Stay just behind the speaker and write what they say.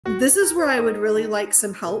This is where I would really like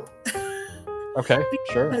some help. Okay,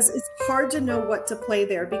 sure. Because it's hard to know what to play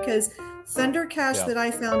there, because Thunder Cash that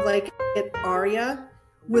I found like at Aria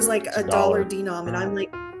was like a dollar denom, and I'm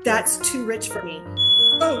like, that's too rich for me.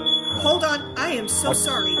 Oh, hold on. I am so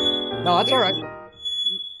sorry. No, that's all right.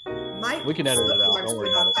 We can edit that out. Don't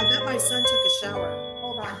worry about it. I bet my son took a shower.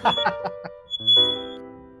 Hold on.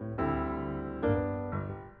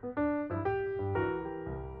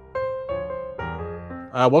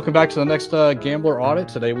 Welcome back to the next Gambler Audit.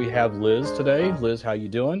 Today we have Liz today. Liz, how you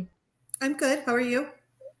doing? I'm good. How are you?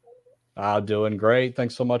 Doing great.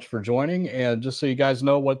 Thanks so much for joining. And just so you guys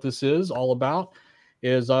know what this is all about,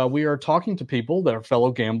 is we are talking to people that are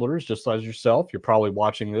fellow gamblers, just as yourself. You're probably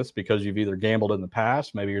watching this because you've either gambled in the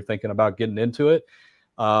past, maybe you're thinking about getting into it,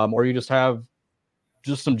 or you just have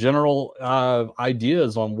just some general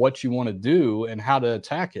ideas on what you want to do and how to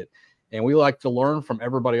attack it. And we like to learn from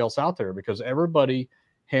everybody else out there, because everybody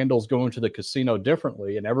handles going to the casino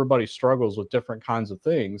differently, and everybody struggles with different kinds of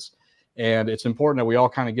things. And it's important that we all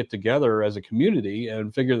kind of get together as a community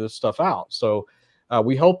and figure this stuff out. So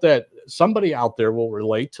we hope that somebody out there will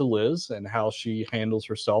relate to Liz and how she handles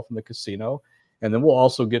herself in the casino. And then we'll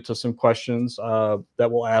also get to some questions that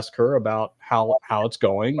we'll ask her about how it's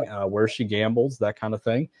going, where she gambles, that kind of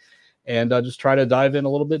thing. And just try to dive in a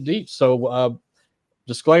little bit deep. So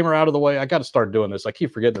disclaimer out of the way. I got to start doing this. I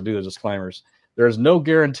keep forgetting to do the disclaimers. There's no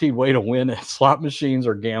guaranteed way to win at slot machines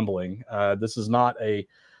or gambling. This is not a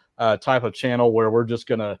type of channel where we're just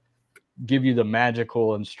going to give you the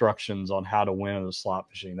magical instructions on how to win at a slot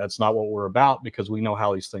machine. That's not what we're about, because we know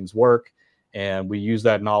how these things work, and we use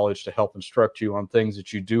that knowledge to help instruct you on things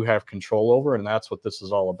that you do have control over, and that's what this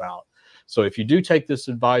is all about. So if you do take this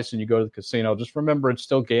advice and you go to the casino, just remember it's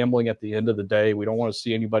still gambling at the end of the day. We don't want to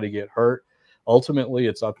see anybody get hurt. Ultimately,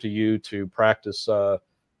 it's up to you to practice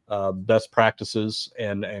best practices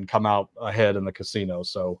and come out ahead in the casino.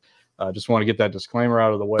 So just want to get that disclaimer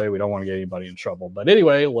out of the way. We don't want to get anybody in trouble. But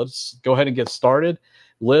anyway, let's go ahead and get started.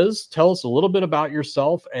 Liz, tell us a little bit about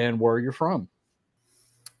yourself and where you're from.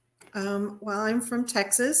 Well, I'm from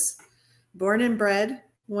Texas, born and bred,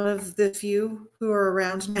 one of the few who are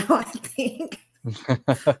around now, I think.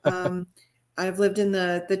 I've lived in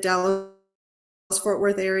the Dallas-Fort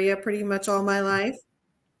Worth area pretty much all my life.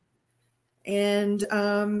 And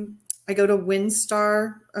I go to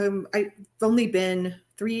WinStar. I've only been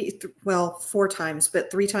four times,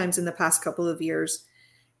 but 3 times in the past couple of years.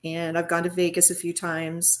 And I've gone to Vegas a few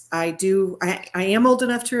times. I am old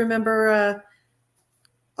enough to remember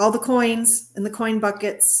all the coins and the coin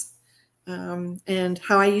buckets, and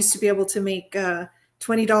how I used to be able to make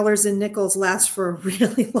 $20 in nickels last for a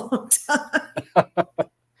really long time.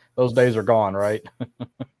 Those days are gone, right?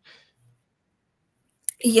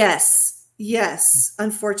 Yes.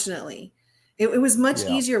 Unfortunately, it was much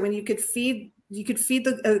easier when you could feed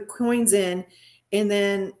the coins in, and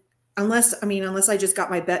then unless I just got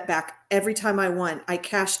my bet back every time I won, I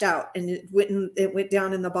cashed out and it went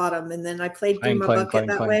down in the bottom, and then I played through my bucket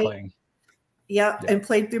that way. Yep, and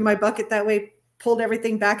played through my bucket that way, pulled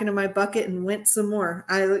everything back into my bucket and went some more.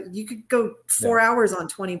 You could go 4 hours on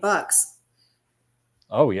 $20.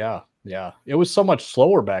 Oh yeah. It was so much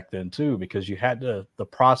slower back then too, because you had the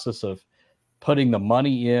process of putting the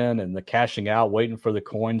money in and the cashing out, waiting for the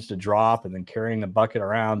coins to drop, and then carrying the bucket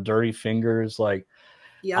around, dirty fingers. Like,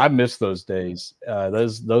 I miss those days.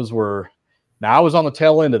 Those were, now I was on the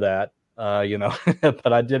tail end of that,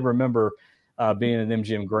 but I did remember being at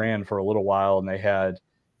MGM Grand for a little while, and they had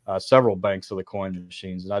several banks of the coin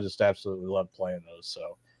machines, and I just absolutely loved playing those.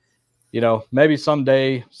 So, maybe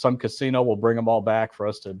someday some casino will bring them all back for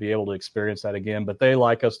us to be able to experience that again, but they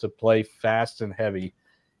like us to play fast and heavy.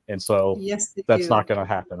 And so that's not going to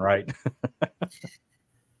happen, right?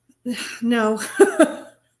 No.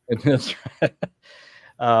 That's right.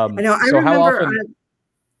 I know. I remember.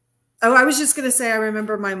 I was just going to say, I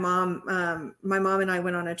remember my mom and I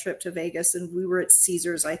went on a trip to Vegas, and we were at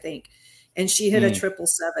Caesars, I think, and she hit a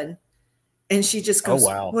 777, and she just goes, "Oh,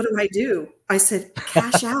 wow. What do I do?" I said,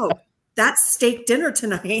 "Cash out. That's steak dinner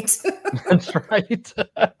tonight." That's right.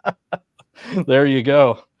 There you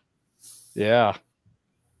go. Yeah.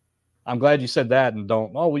 I'm glad you said that, and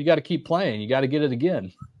well, you got to keep playing. You got to get it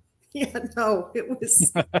again. Yeah, no, it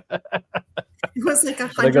was like $100.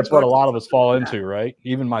 I think that's what a lot of us fall into, right?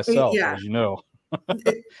 Even myself, as you know.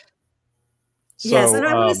 Yes, and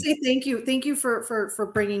I want to say thank you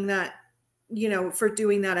for bringing that, for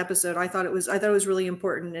doing that episode. I thought it was really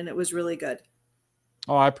important, and it was really good.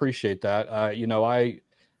 Oh, I appreciate that.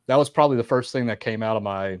 That was probably the first thing that came out of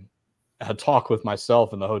my talk with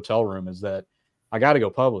myself in the hotel room, is that I got to go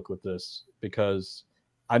public with this, because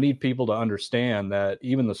I need people to understand that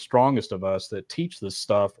even the strongest of us that teach this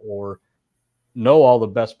stuff or know all the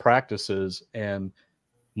best practices and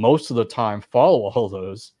most of the time follow all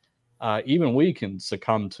those, even we can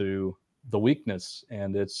succumb to the weakness.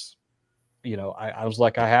 And it's, I was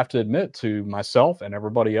like, I have to admit to myself and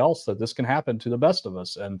everybody else that this can happen to the best of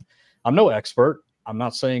us. And I'm no expert. I'm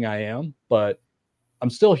not saying I am, but I'm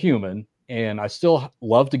still human and I still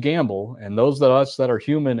love to gamble. And those of us that are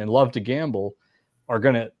human and love to gamble are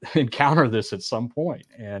going to encounter this at some point.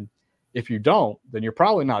 And if you don't, then you're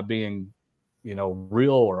probably not being,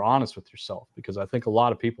 real or honest with yourself, because I think a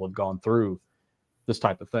lot of people have gone through this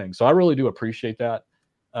type of thing. So I really do appreciate that.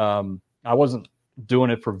 I wasn't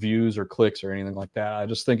doing it for views or clicks or anything like that. I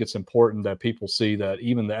just think it's important that people see that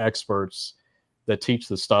even the experts that teach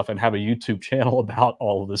this stuff and have a YouTube channel about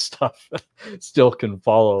all of this stuff still can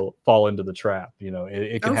fall into the trap.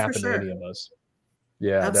 It can happen to any of us.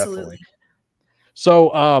 Yeah, absolutely. Definitely.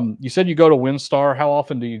 So you said you go to WinStar. How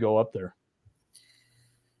often do you go up there?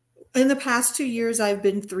 In the past 2 years, I've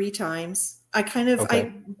been 3 times. I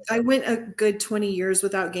went a good 20 years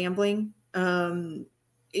without gambling. I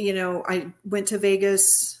went to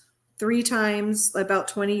Vegas 3 times about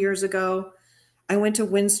 20 years ago. I went to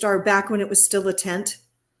WinStar back when it was still a tent,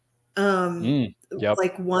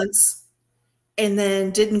 like once, and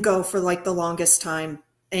then didn't go for like the longest time.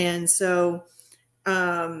 And so,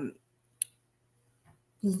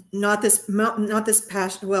 not this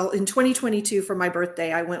past, well, in 2022 for my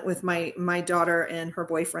birthday, I went with my daughter and her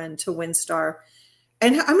boyfriend to WinStar,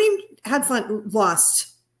 and had fun.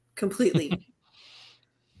 Lost completely,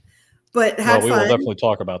 but had fun. We will definitely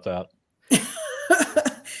talk about that.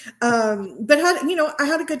 But I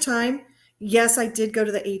had a good time. Yes, I did go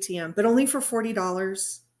to the ATM, but only for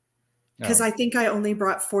 $40 because I think I only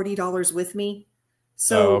brought $40 with me,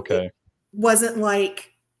 so it wasn't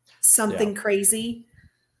like something crazy.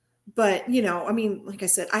 But, like I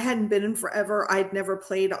said, I hadn't been in forever. I'd never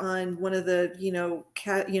played on one of the,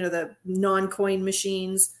 the non-coin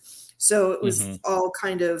machines. So it was all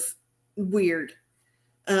kind of weird.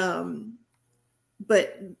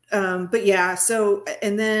 But yeah, so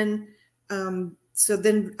then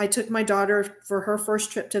I took my daughter for her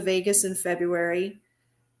first trip to Vegas in February.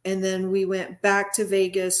 And then we went back to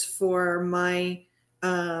Vegas for my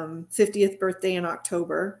 50th birthday in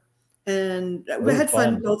October. And we had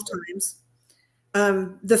fun both times.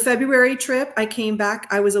 The February trip, I came back.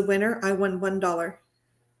 I was a winner. I won $1.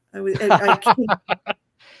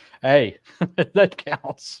 Hey, that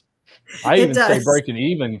counts. I even say breaking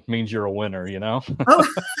even means you're a winner, Oh,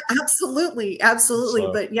 absolutely. Absolutely.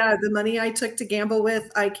 So, but yeah, the money I took to gamble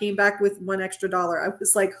with, I came back with $1 extra. I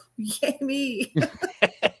was like, yay me.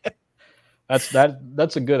 That's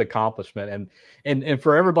a good accomplishment. And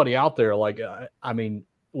for everybody out there,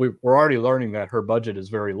 we're already learning that her budget is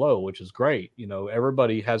very low, which is great.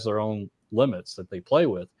 Everybody has their own limits that they play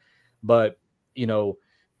with, but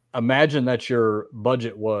imagine that your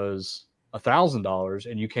budget was $1,000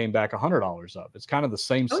 and you came back $100 up. It's kind of the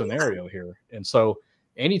same scenario here. And so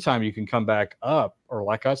anytime you can come back up, or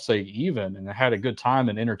like I say, even, and had a good time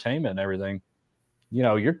and entertainment and everything,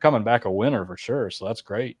 you're coming back a winner for sure. So that's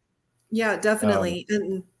great. Yeah, definitely.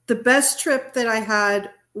 And the best trip that I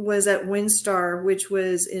had was at WinStar, which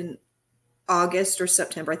was in August or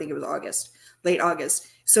September. I think it was August, late August.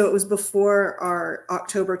 So it was before our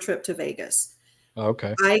October trip to Vegas.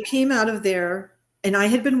 Okay. I came out of there and I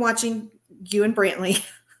had been watching you and Brantley.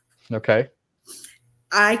 Okay.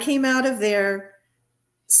 I came out of there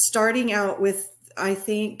starting out with, I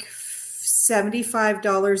think,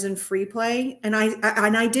 $75 in free play. And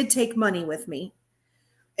I did take money with me.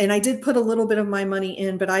 And I did put a little bit of my money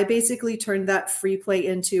in, but I basically turned that free play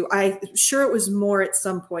into, I'm sure it was more at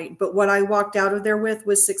some point, but what I walked out of there with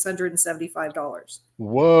was $675.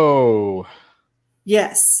 Whoa.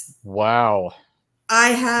 Yes. Wow.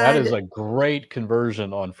 That is a great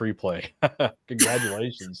conversion on free play.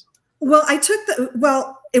 Congratulations. Well,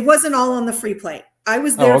 it wasn't all on the free play. I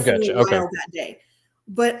was there for a while that day,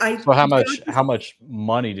 but so how much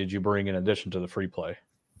money did you bring in addition to the free play?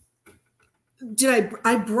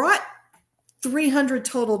 I brought $300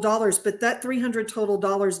 total, but that $300 total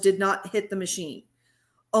did not hit the machine.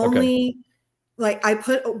 Only like I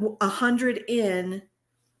put 100 in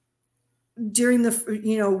during the,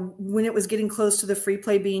 when it was getting close to the free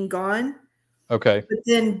play being gone. Okay. But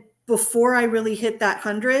then before I really hit that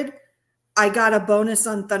 100, I got a bonus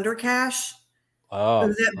on Thunder Cash.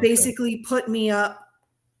 That basically put me up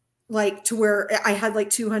like to where I had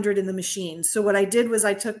like 200 in the machine. So what I did was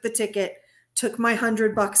I took the ticket, took my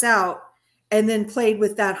 $100 out, and then played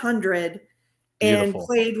with that 100 and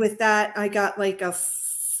played with that. I got like a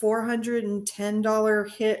 $410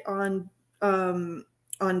 hit on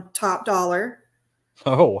Top Dollar.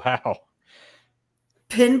 Oh, wow.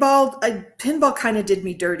 Pinball kind of did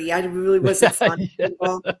me dirty. I really wasn't fond of Yeah.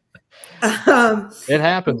 pinball. It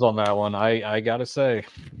happens on that one. I gotta say.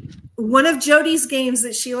 One of Jody's games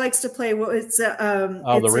that she likes to play. Well, it's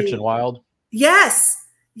The Rich and Wild. Yes,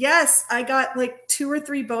 yes. I got like 2 or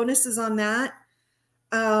 3 bonuses on that.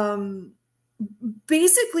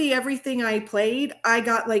 Basically everything I played, I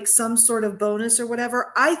got like some sort of bonus or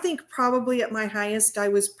whatever. I think probably at my highest, I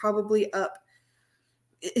was probably up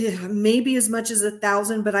maybe as much as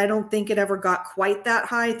 1,000, but I don't think it ever got quite that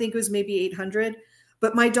high. I think it was maybe 800.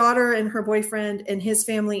 But my daughter and her boyfriend and his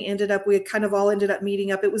family we kind of all ended up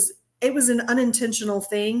meeting up. It was an unintentional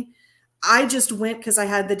thing. I just went because I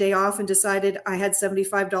had the day off and decided I had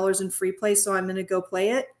 $75 in free play, so I'm going to go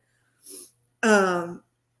play it.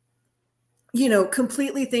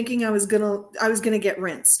 Completely thinking I was gonna get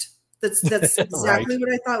rinsed. That's exactly right.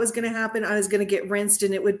 What I thought was going to happen. I was going to get rinsed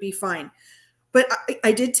and it would be fine. But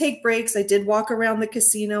I did take breaks. I did walk around the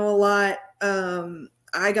casino a lot.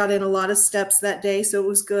 I got in a lot of steps that day, so it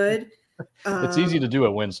was good. It's easy to do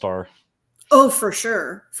at WinStar. Oh, for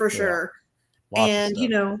sure. For sure. And,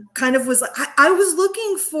 kind of was, I was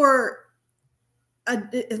looking for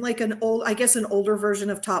an older version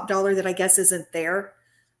of Top Dollar that I guess isn't there.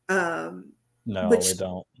 No, they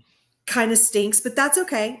don't. Kind of stinks, but that's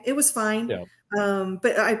okay. It was fine. Yeah.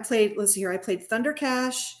 But I played, let's see here. I played Thunder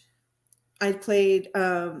Cash. I played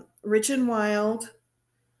Rich and Wild.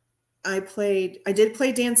 I did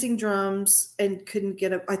play Dancing Drums and couldn't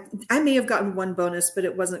get I may have gotten 1 bonus, but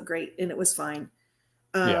it wasn't great and it was fine.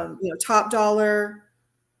 Top Dollar.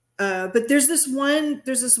 But there's this one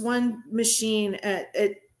machine at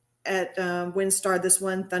WinStar, this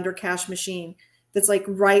one Thunder Cash machine that's like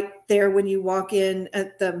right there when you walk in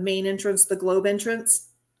at the main entrance, the Globe entrance.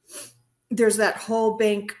 There's that whole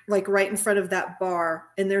bank like right in front of that bar,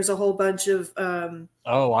 and there's a whole bunch of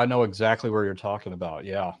oh, I know exactly where you're talking about.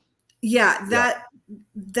 Yeah. That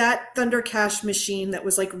Thunder Cash machine that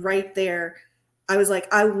was like right there. I was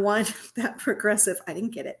like, I want that progressive. I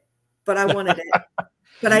didn't get it, but I wanted it.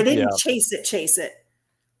 But I didn't chase it.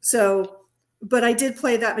 So, but I did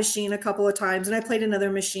play that machine a couple of times, and I played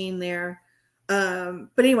another machine there. But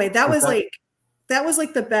anyway, that was like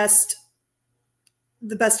the best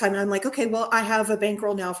time. And I'm like, okay, well, I have a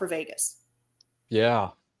bankroll now for Vegas. Yeah.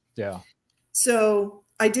 Yeah. So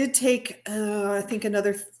I did take, I think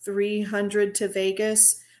another 300 to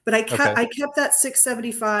Vegas, but I kept that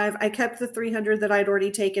 675. I kept the 300 that I'd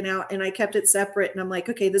already taken out, and I kept it separate. And I'm like,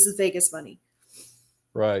 okay, this is Vegas money.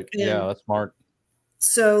 Right. And yeah, that's smart.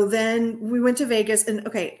 So then we went to Vegas, and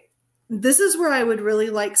okay, this is where I would really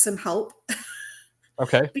like some help.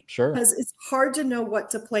 Okay, sure. Because it's hard to know what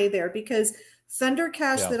to play there, because Thunder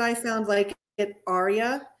Cash that I found like at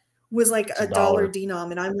Aria was like $1 denom.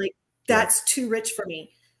 And I'm like, that's too rich for me.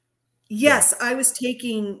 Yes, I was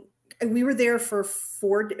we were there for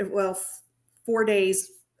 4 days,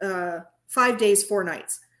 5 days, 4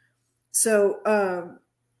 nights. So,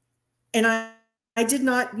 and I did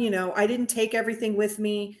not, I didn't take everything with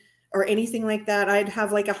me or anything like that. I'd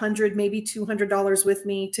have like $100, maybe $200 with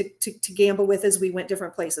me to gamble with as we went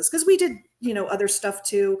different places. Cause we did, other stuff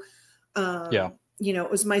too.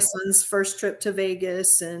 It was my son's first trip to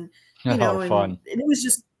Vegas, and, fun. And it was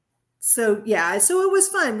just, so it was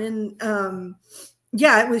fun. And,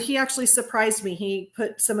 he actually surprised me. He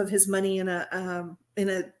put some of his money in a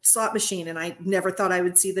slot machine, and I never thought I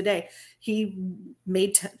would see the day. He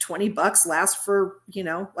made $20 last for,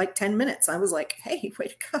 like 10 minutes. I was like, hey, way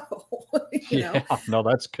to go. No,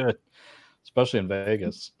 that's good. Especially in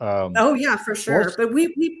Vegas. Oh yeah, for sure. But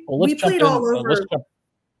we played all over.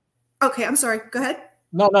 Okay. I'm sorry. Go ahead.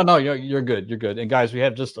 No. You're good. You're good. And guys, we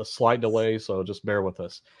have just a slight delay, so just bear with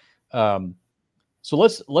us. So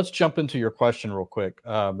let's jump into your question real quick,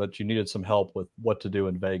 that you needed some help with what to do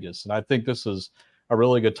in Vegas. And I think this is a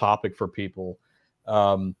really good topic for people.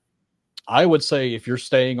 I would say if you're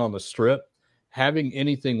staying on the Strip, having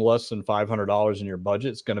anything less than $500 in your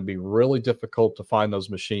budget is going to be really difficult to find those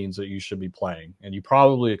machines that you should be playing. And you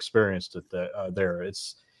probably experienced it there.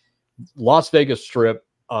 It's Las Vegas Strip.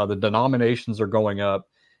 The denominations are going up,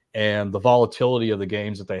 and the volatility of the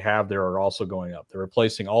games that they have there are also going up. They're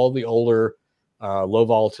replacing all the older low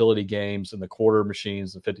volatility games and the quarter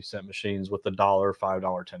machines, the 50-cent machines, with the $1, $5,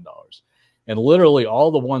 $10. And literally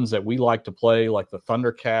all the ones that we like to play, like the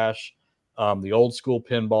Thunder Cash, the old school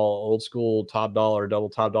pinball, old school Top Dollar, double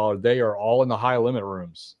Top Dollar, they are all in the high limit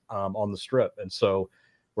rooms on the Strip. And so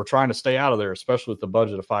we're trying to stay out of there, especially with the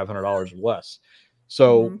budget of $500 or less.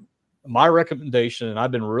 So my recommendation, and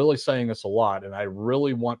I've been really saying this a lot, and I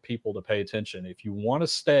really want people to pay attention. If you want to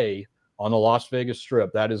stay on the Las Vegas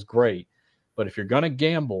Strip, that is great. But if you're going to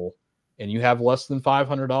gamble and you have less than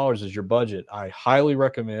 $500 as your budget, I highly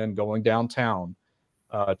recommend going downtown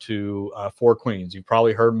to Four Queens. You've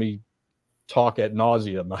probably heard me talk ad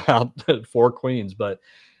nauseum about Four Queens, but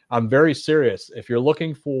I'm very serious. If you're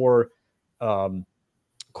looking for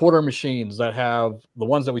quarter machines that have the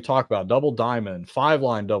ones that we talk about, double diamond,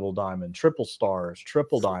 5-line double diamond, triple stars,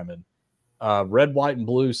 triple diamond, red, white, and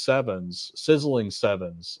blue sevens, sizzling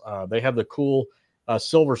sevens. They have the cool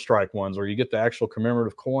silver strike ones where you get the actual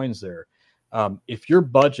commemorative coins there. If your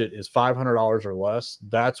budget is $500 or less,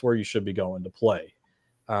 that's where you should be going to play.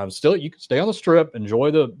 Still, you can stay on the Strip,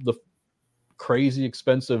 enjoy the crazy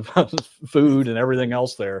expensive food and everything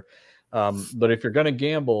else there. But if you're going to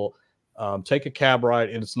gamble, take a cab ride,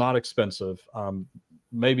 and it's not expensive.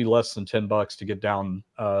 Maybe less than $10 to get down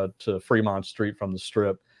to Fremont Street from the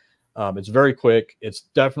Strip. It's very quick. It's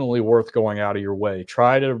definitely worth going out of your way.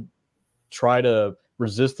 Try to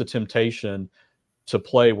resist the temptation to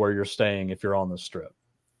play where you're staying if you're on the Strip.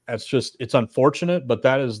 It's unfortunate, but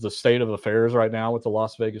that is the state of affairs right now with the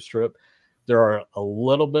Las Vegas Strip. There are a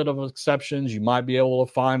little bit of exceptions. You might be able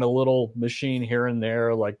to find a little machine here and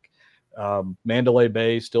there, like Mandalay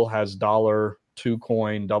Bay still has $2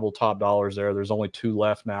 coin double top dollars there. There's only 2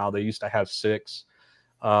 left now. They used to have 6.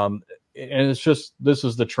 And it's just, this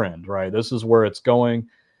is the trend, right? This is where it's going.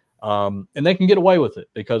 And they can get away with it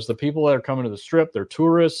because the people that are coming to the Strip, they're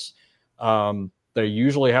tourists. They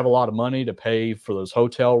usually have a lot of money to pay for those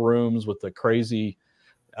hotel rooms with the crazy,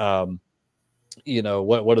 you know,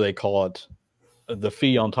 what do they call it? The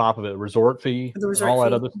fee on top of it, resort fee, The resort and all that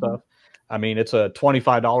fee. other stuff. I mean, it's a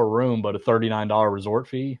 $25 room, but a $39 resort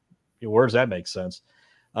fee. Where does that make sense?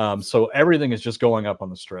 So everything is just going up on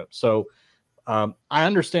the Strip. So I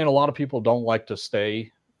understand a lot of people don't like to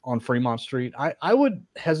stay on Fremont Street. I would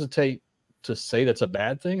hesitate to say that's a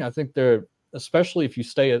bad thing. I think they're, especially if you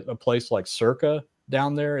stay at a place like Circa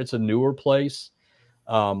down there, it's a newer place.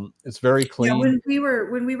 It's very clean. Yeah,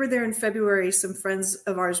 when we were there in February, some friends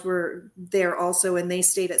of ours were there also, and they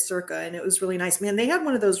stayed at Circa, and it was really nice. Man, they had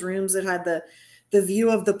one of those rooms that had the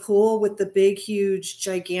view of the pool with the big, huge,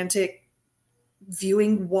 gigantic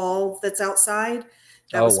viewing wall that's outside.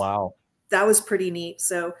 Wow. That was pretty neat.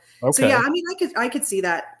 So yeah, I mean, I could see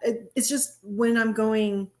that. It's just when I'm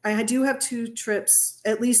going, I do have 2 trips.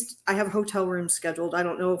 At least I have hotel rooms scheduled. I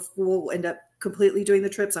don't know if we'll end up completely doing the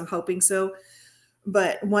trips. I'm hoping so.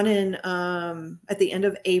 But one in at the end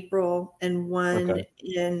of April and one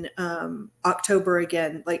in October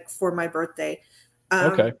again, like for my birthday.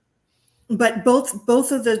 But both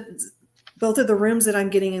of the rooms that I'm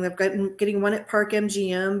getting, and I'm getting one at Park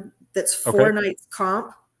MGM that's 4 nights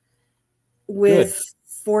comp with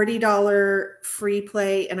 $40 free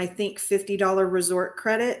play and I think $50 resort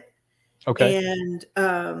credit. And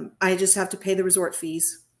I just have to pay the resort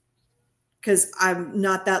fees, because I'm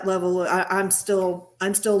not that level. I'm still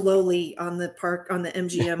lowly on the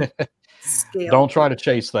MGM scale. Don't try to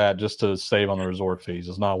chase that just to save on the resort fees.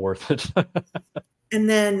 It's not worth it. And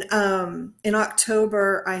then in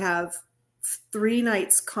October, I have 3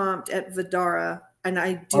 nights comped at Vidara, and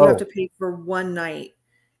I do have to pay for 1 night.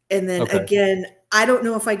 And then again, I don't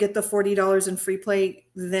know if I get the $40 in free play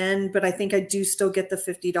then, but I think I do still get the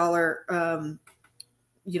 $50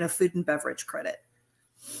 food and beverage credit.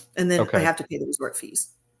 And then I have to pay the resort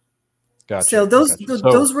fees. Gotcha. So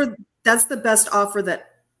that's the best offer that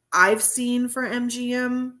I've seen for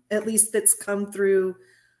MGM, at least that's come through,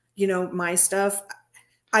 my stuff.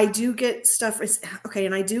 I do get stuff.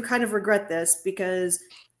 And I do kind of regret this because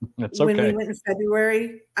when we went in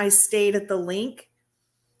February, I stayed at the Link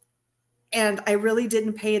and I really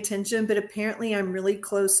didn't pay attention, but apparently I'm really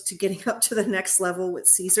close to getting up to the next level with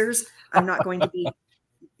Caesars. I'm not going to be.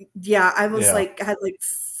 Yeah, I was I had like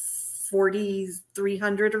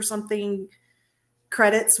 4,300 or something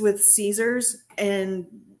credits with Caesars. And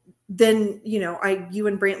then, you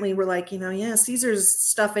and Brantley were like, Caesars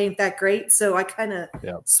stuff ain't that great. So I kind of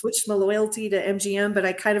switched my loyalty to MGM, but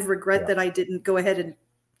I kind of regret that I didn't go ahead and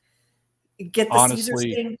get the Caesars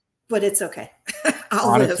thing, but it's okay.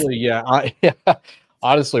 Honestly,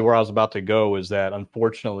 honestly, where I was about to go is that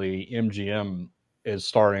unfortunately MGM is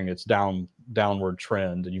starting its downward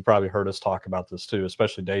trend, and you probably heard us talk about this too,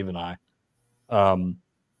 especially Dave and I.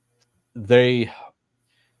 They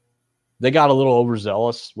got a little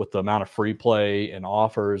overzealous with the amount of free play and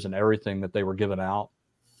offers and everything that they were giving out,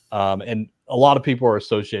 and a lot of people are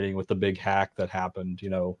associating with the big hack that happened,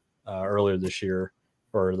 earlier this year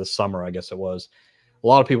or this summer, I guess it was. A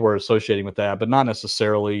lot of people were associating with that, but not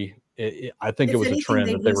necessarily. I think it If was a anything, trend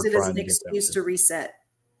they that they use were it as trying an to get down excuse to. to reset.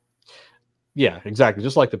 Yeah, exactly.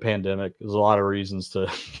 Just like the pandemic, there's a lot of reasons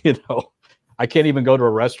to, I can't even go to a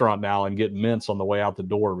restaurant now and get mints on the way out the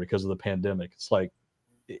door because of the pandemic. It's like,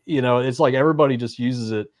 it's like everybody just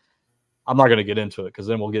uses it. I'm not going to get into it because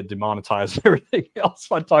then we'll get demonetized and everything else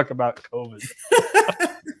if I talk about COVID.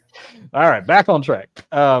 All right, back on track.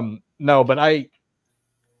 No, but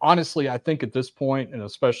honestly, I think at this point, and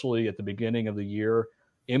especially at the beginning of the year,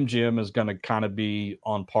 MGM is going to kind of be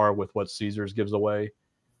on par with what Caesars gives away.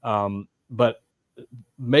 But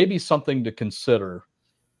maybe something to consider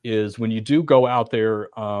is when you do go out there,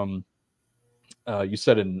 you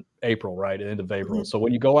said in April, right? End of April. Mhm. So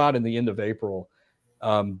when you go out in the end of April,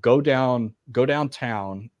 go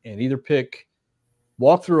downtown and either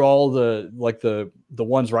walk through all the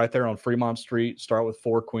ones right there on Fremont Street. Start with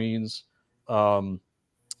Four Queens.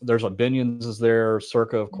 There's a Binion's is there.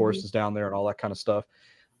 Circa, of course, is down there and all that kind of stuff.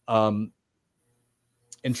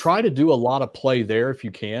 And try to do a lot of play there if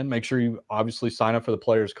you can. Make sure you obviously sign up for the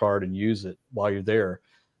player's card and use it while you're there.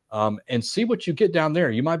 And see what you get down there.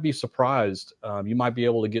 You might be surprised. You might be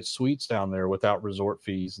able to get suites down there without resort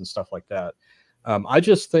fees and stuff like that. I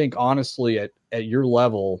just think, honestly, at your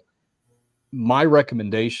level, my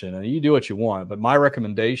recommendation, and you do what you want, but my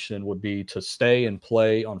recommendation would be to stay and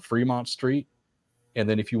play on Fremont Street. And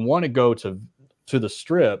then if you want to go to the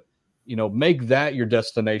Strip, make that your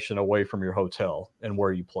destination away from your hotel and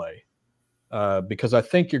where you play. Because I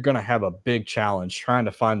think you're going to have a big challenge trying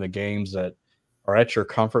to find the games that are at your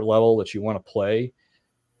comfort level that you want to play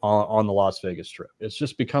on the Las Vegas Strip. It's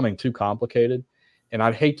just becoming too complicated. And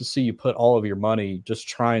I'd hate to see you put all of your money just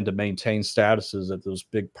trying to maintain statuses at those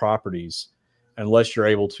big properties unless you're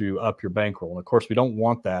able to up your bankroll. And of course, we don't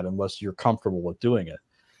want that unless you're comfortable with doing it.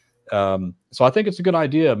 So I think it's a good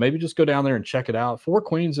idea. Maybe just go down there and check it out. Four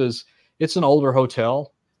Queens it's an older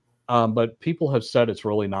hotel, but people have said it's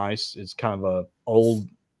really nice. It's kind of a old.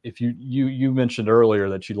 If you mentioned earlier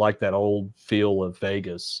that you like that old feel of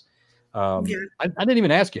Vegas. Yeah. I didn't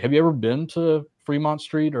even ask you. Have you ever been to Fremont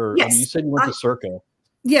Street, or I mean, you Yes. said you went to Circa.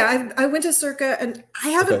 Yeah, I went to Circa, and I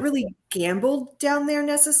haven't Okay. really gambled down there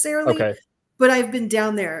necessarily, Okay. but I've been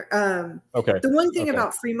down there. Okay. The one thing Okay.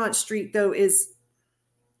 about Fremont Street, though, is,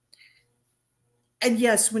 and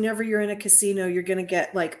yes, whenever you're in a casino, you're going to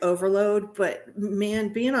get like overload. But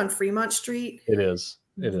man, being on Fremont Street, It is.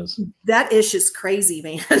 It is. that ish is crazy,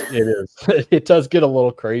 man. It is. It does get a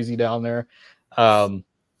little crazy down there.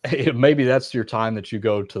 Maybe that's your time that you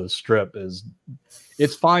go to the Strip.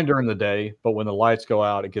 It's fine during the day, but when the lights go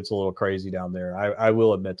out, it gets a little crazy down there. I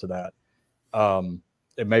will admit to that. And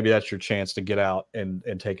maybe that's your chance to get out and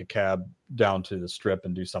take a cab down to the Strip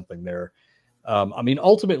and do something there. I mean,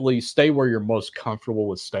 ultimately, stay where you're most comfortable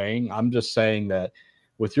with staying. I'm just saying that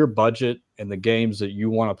with your budget and the games that you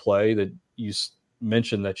want to play, that you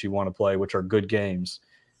mentioned that you want to play, which are good games,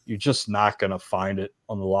 you're just not going to find it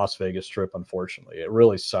on the Las Vegas Strip, unfortunately. It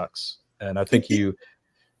really sucks. And I think you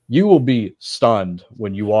will be stunned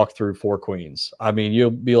when you walk through Four Queens. I mean,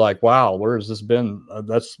 you'll be like, wow, where has this been?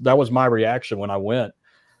 That was my reaction when I went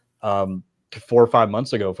 4 or 5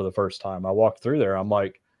 months ago for the first time. I walked through there. I'm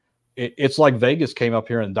like, it's like Vegas came up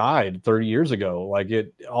here and died 30 years ago. Like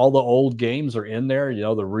all the old games are in there.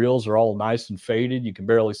 The reels are all nice and faded. You can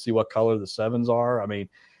barely see what color the sevens are. I mean,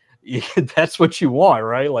 that's what you want,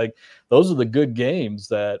 right? Like those are the good games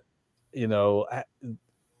that,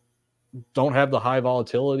 don't have the high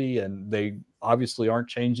volatility, and they obviously aren't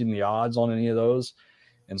changing the odds on any of those.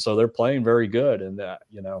 And so they're playing very good. And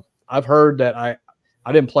I've heard that I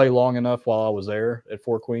didn't play long enough while I was there at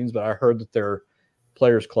Four Queens, but I heard that their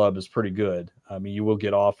players club is pretty good. I mean, you will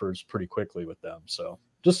get offers pretty quickly with them. So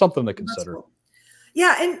just something to consider. Cool.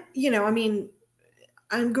 Yeah. And, I mean,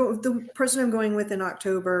 the person I'm going with in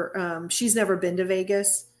October, she's never been to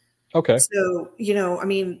Vegas. Okay. So, I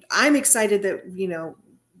mean, I'm excited that,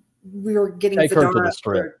 we were getting Take her to Vidara the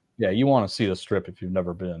Strip. Yeah, you want to see the Strip if you've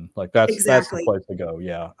never been. Like that's the Exactly. place to go.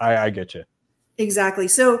 Yeah, I get you. Exactly.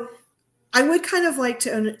 So I would kind of like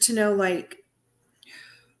to know, like,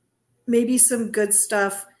 maybe some good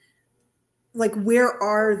stuff. Like, where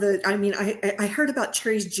are I mean, I heard about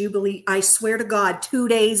Cherry's Jubilee, I swear to God, 2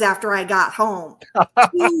 days after I got home.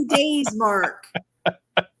 2 days, Mark.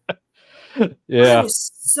 Yeah. I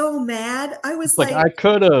was so mad. I was like I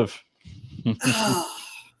could have. Oh.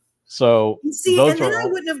 So see, and then I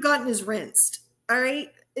wouldn't have gotten as rinsed. All right.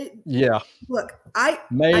 Yeah. Look, I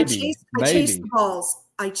chased the balls.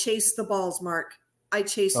 I chased the balls, Mark. I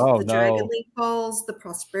chased the Dragon Link balls, the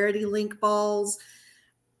Prosperity Link balls.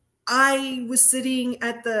 I was sitting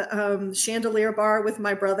at the Chandelier Bar with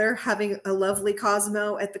my brother having a lovely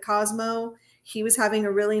Cosmo at the Cosmo, He was having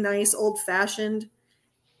a really nice old fashioned,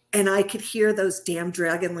 and I could hear those damn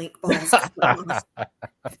Dragon Link balls going off.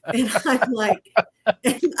 And I'm like,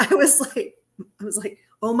 and I was like,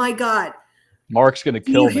 oh my God. Mark's going to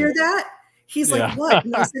kill me. You hear that? He's like, what?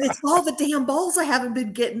 And I said, it's all the damn balls I haven't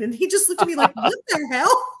been getting. And he just looked at me like, what the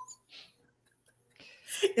hell?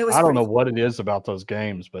 It was I don't know what it is about those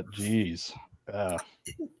games, but geez.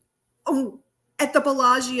 Oh, at the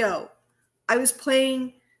Bellagio, I was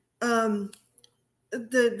playing oh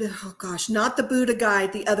gosh, not the Buddha guy,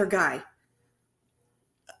 the other guy.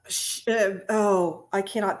 I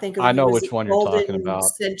cannot think of. I know which one you're talking about.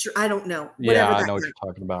 I don't know. Yeah, I know what you're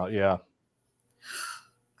talking about. Yeah.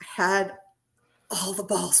 I had all the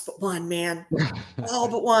balls but one, man. All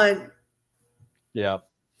but one. Yeah.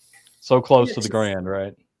 So close to the grand,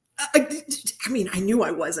 right? I mean, I knew I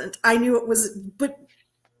wasn't. I knew it was, but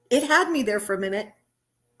it had me there for a minute.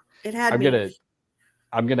 It had me.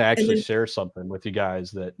 I'm gonna actually share something with you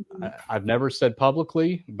guys that I've never said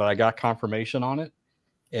publicly, but I got confirmation on it.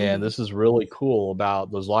 And this is really cool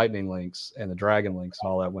about those lightning links and the dragon links and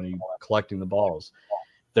all that when you're collecting the balls.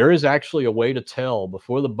 There is actually a way to tell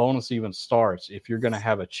before the bonus even starts if you're going to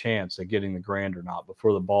have a chance at getting the grand or not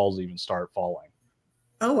before the balls even start falling.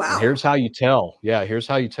 Oh, wow. And here's how you tell. Yeah, here's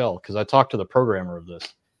how you tell, because I talked to the programmer of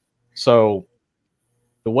this. So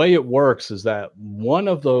the way it works is that one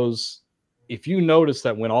of those, if you notice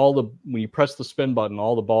that when you press the spin button,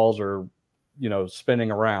 all the balls are,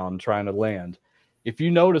 spinning around trying to land. If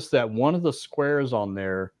you notice that one of the squares on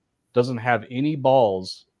there doesn't have any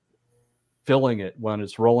balls filling it when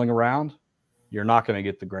it's rolling around, you're not going to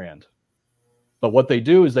get the grand. But what they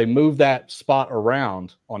do is they move that spot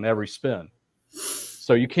around on every spin.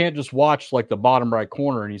 So you can't just watch like the bottom right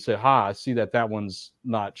corner and you say, I see that one's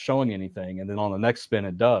not showing anything. And then on the next spin,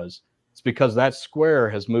 it does. It's because that square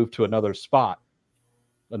has moved to another spot,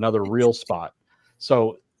 another real spot.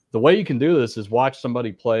 So the way you can do this is watch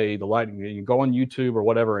somebody play the lightning. You go on YouTube or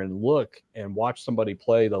whatever and look and watch somebody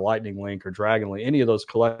play the lightning link or dragon link, any of those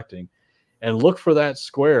collecting, and look for that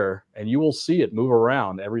square, and you will see it move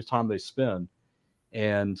around every time they spin.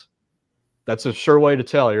 And that's a sure way to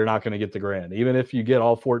tell you're not going to get the grand. Even if you get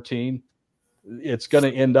all 14, it's going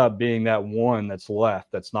to end up being that one that's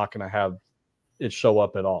left that's not going to have it show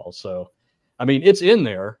up at all. So, I mean, it's in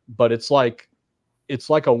there, but it's like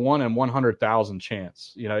a 1 in 100,000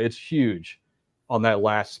 chance. It's huge on that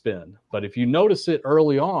last spin. But if you notice it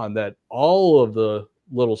early on that all of the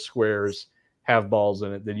little squares have balls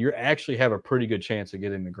in it, then you actually have a pretty good chance of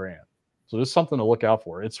getting the grand. So there's something to look out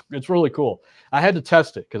for. It's really cool. I had to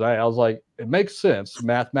test it because I was like, it makes sense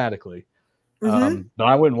mathematically. But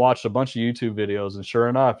I went and watched a bunch of YouTube videos, and sure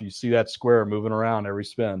enough, you see that square moving around every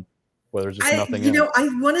spin where there's just nothing in it. I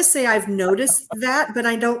want to say I've noticed that, but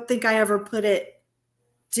I don't think I ever put it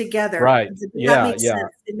together. Right. That makes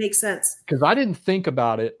sense. It makes sense. Because I didn't think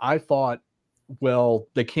about it. I thought, well,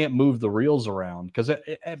 they can't move the reels around because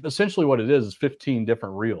essentially what it is 15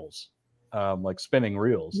 different reels, like spinning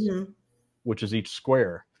reels, which is each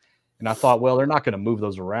square. And I thought, well, they're not going to move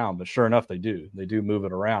those around. But sure enough, they do. They do move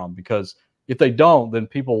it around, because if they don't, then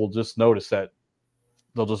people will just notice that.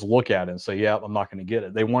 They'll just look at it and say, yeah, I'm not going to get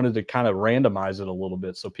it. They wanted to kind of randomize it a little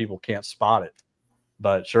bit so people can't spot it.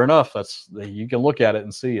 But sure enough, you can look at it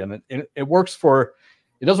and see. And it works for,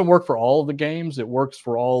 it doesn't work for all of the games. It works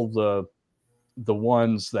for all the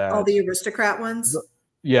ones that. All the aristocrat ones?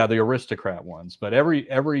 Yeah, the aristocrat ones. But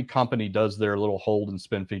every company does their little hold and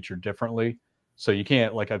spin feature differently. So you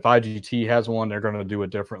can't, like if IGT has one, they're going to do it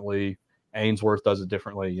differently. Ainsworth does it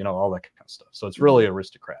differently, all that kind of stuff. So it's really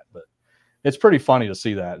aristocrat, but it's pretty funny to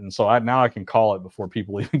see that. And so now I can call it before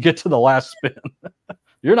people even get to the last spin.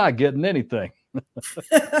 You're not getting anything.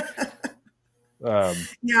 I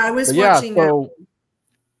was watching.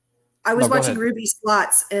 I was watching Ruby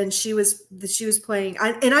Slots, and she was playing.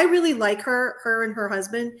 I really like her and her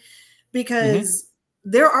husband, because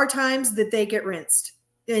there are times that they get rinsed,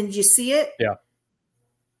 and you see it. Yeah.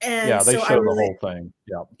 And they show the whole thing.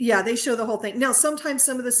 Yeah. Yeah, they show the whole thing. Now, sometimes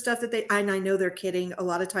some of the stuff that and I know they're kidding a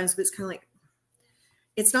lot of times, but it's kind of like,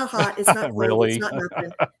 it's not hot. It's not really. It's not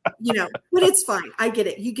nothing. But it's fine. I get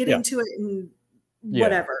it. You get into it and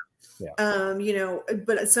whatever. Yeah.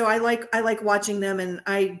 But so I like watching them, and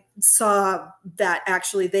I saw that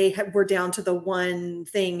actually they were down to the one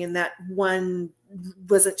thing, and that one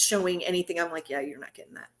wasn't showing anything. I'm like, yeah, you're not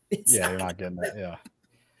getting that. You're not getting that.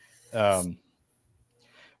 Yeah.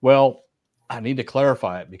 Well, I need to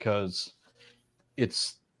clarify it because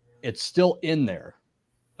it's still in there.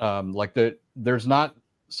 There's not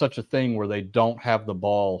such a thing where they don't have the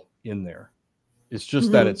ball in there. It's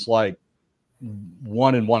just that it's like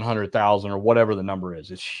 1 in 100,000 or whatever the number is.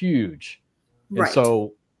 It's huge. And Right.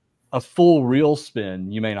 so a full reel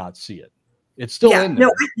spin, you may not see it. It's still Yeah. in No,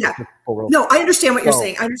 there. yeah. Full No, I understand what you're so,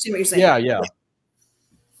 saying. I understand what you're saying. yeah, yeah.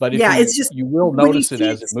 But if Yeah, it's just you will when you notice it see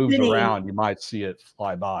as it it moves spinning, around, you might see it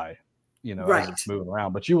fly by, you know, as right. it's moving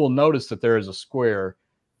around. But you will notice that there is a square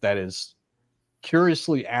that is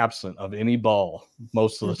curiously absent of any ball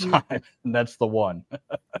most of the Mhm. time. And that's the one.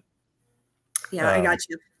 Yeah, I got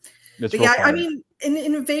you. It's But real yeah, I funny. mean,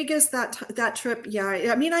 in Vegas, that trip, yeah,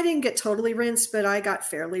 I mean, I didn't get totally rinsed, but I got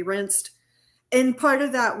fairly rinsed. And part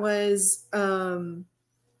of that was,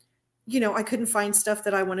 you know, I couldn't find stuff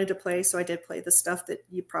that I wanted to play, so I did play the stuff that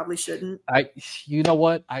you probably shouldn't. You know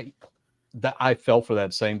what? I fell for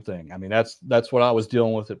that same thing. I mean, that's what I was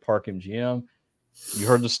dealing with at Park MGM. You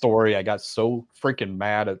heard the story. I got so freaking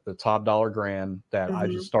mad at the top dollar grand that I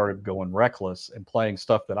Hmm. just started going reckless and playing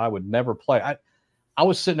stuff that I would never play. I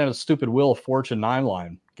was sitting at a stupid Wheel of Fortune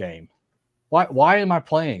 9-line game. Why am I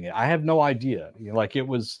playing it? I have no idea. You know, like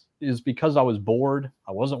is because I was bored.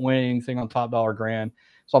 I wasn't winning anything on top dollar grand.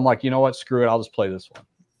 So I'm like, you know what? Screw it. I'll just play this one.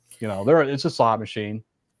 You know, it's a slot machine.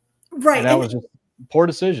 And Right. that was just poor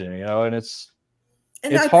decision, you know, and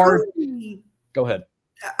And it's hard. Go ahead.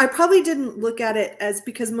 I probably didn't look at it as,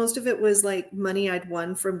 because most of it was like money I'd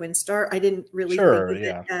won from WinStar. I didn't really think Sure, of it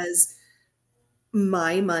yeah. as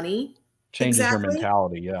my money Changes your exactly.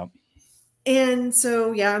 mentality, yeah. And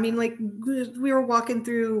so, yeah, I mean, like we were walking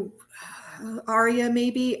through Aria,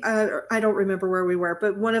 maybe. I don't remember where we were,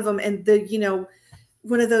 but one of them, and you know,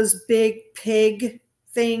 one of those big pig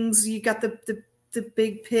things. You got the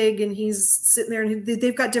big pig, and he's sitting there, and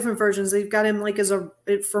they've got different versions. They've got him like as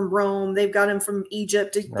from Rome. They've got him from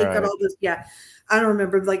Egypt. They've got Right. all this. Yeah, I don't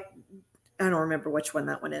remember. Like, I don't remember which one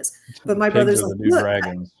that one is. But my Pigs brother's are like, the new look,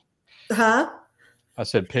 dragons. huh? I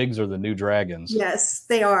said pigs are the new dragons. Yes,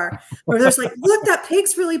 they are. Or there's like, look, that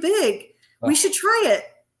pig's really big. We should try it.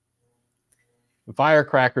 The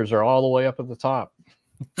firecrackers are all the way up at the top.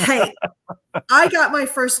 Hey, I got my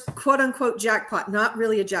first quote unquote jackpot, not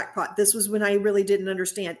really a jackpot. This was when I really didn't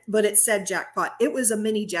understand, but it said jackpot. It was a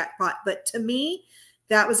mini jackpot, but to me,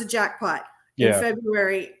 that was a jackpot in Yeah.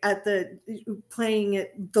 February at the playing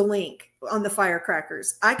at the link on the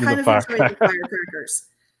firecrackers. I The kind of enjoyed the firecrackers.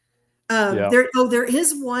 Yeah. There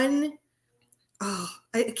is one. Oh,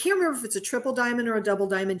 I can't remember if it's a triple diamond or a double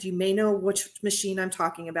diamond. You may know which machine I'm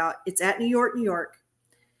talking about. It's at New York, New York.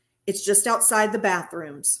 It's just outside the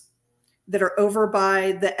bathrooms that are over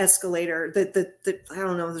by the escalator. I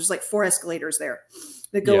don't know. There's like 4 escalators there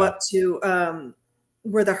that go up to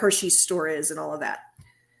where the Hershey's store is and all of that.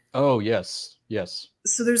 Oh, yes. Yes.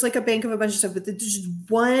 So there's like a bank of a bunch of stuff, but there's just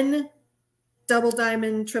one double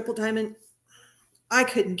diamond, triple diamond. I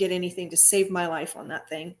couldn't get anything to save my life on that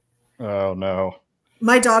thing. Oh, no.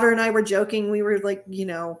 My daughter and I were joking. We were like, you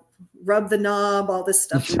know, rub the knob, all this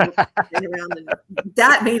stuff. We were around, and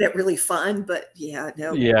that made it really fun. But yeah,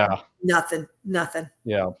 no, Yeah. nothing.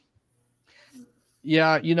 Yeah.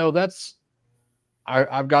 Yeah. You know,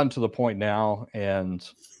 I've gotten to the point now, and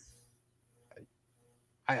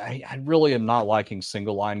I really am not liking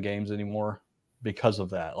single line games anymore because of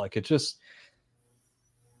that. Like,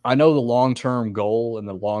 I know the long-term goal and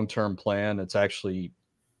the long-term plan, it's actually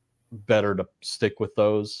better to stick with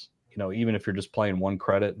those, you know, even if you're just playing 1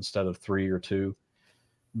 credit instead of 3 or 2.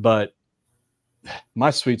 But my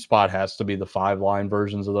sweet spot has to be the 5-line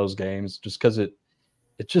versions of those games, just because it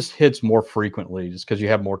just hits more frequently, just because you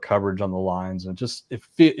have more coverage on the lines, and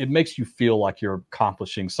it makes you feel like you're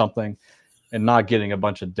accomplishing something and not getting a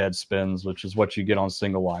bunch of dead spins, which is what you get on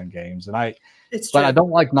single line games. And I don't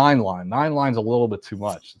like 9-line. 9-line's a little bit too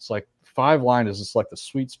much. It's like 5-line is just like the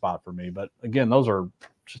sweet spot for me. But again, those are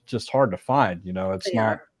just hard to find. You know,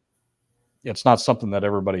 it's not something that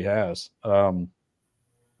everybody has. And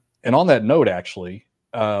on that note, actually,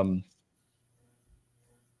 do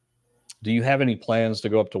you have any plans to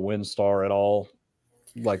go up to WinStar at all,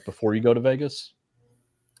 like before you go to Vegas?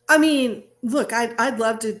 I mean, look, I'd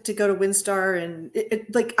love to go to WinStar, and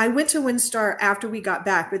like I went to WinStar after we got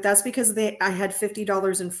back, but that's because I had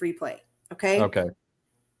 $50 in free play. Okay. Okay.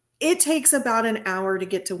 It takes about an hour to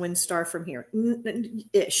get to WinStar from here,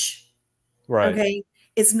 ish. Right. Okay.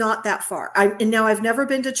 It's not that far. And now I've never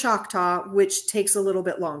been to Choctaw, which takes a little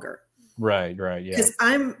bit longer. Right. Right. Yeah. Because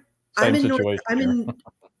I'm situation.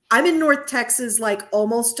 I'm in North Texas, like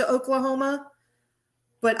almost to Oklahoma,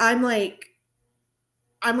 but I'm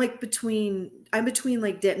between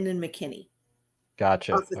like Denton and McKinney.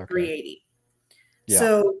 Gotcha. Off of 380. Yeah.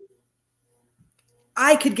 So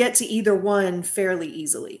I could get to either one fairly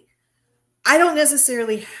easily. I don't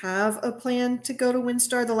necessarily have a plan to go to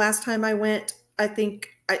WinStar. The last time I went, I think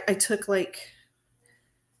I took like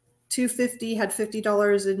 $250, had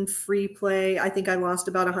 $50 in free play. I think I lost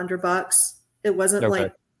about $100. It wasn't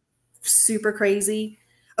like super crazy.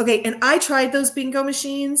 Okay, and I tried those bingo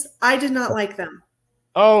machines. I did not like them.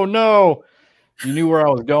 Oh no, you knew where I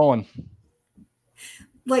was going.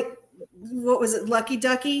 Like, what was it, Lucky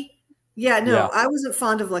Ducky? Yeah, no, I wasn't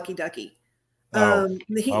fond of Lucky Ducky.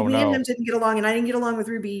 Me and him didn't get along, and I didn't get along with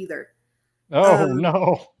Ruby either. Oh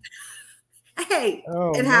no. Hey,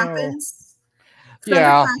 it happens.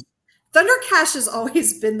 Yeah. Thunder Cash has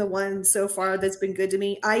always been the one so far that's been good to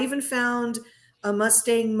me. I even found a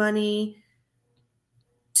Mustang Money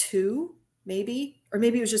 2, maybe, or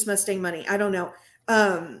maybe it was just Mustang Money. I don't know.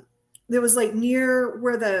 There was like near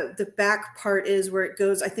where the back part is, where it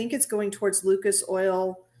goes. I think it's going towards Lucas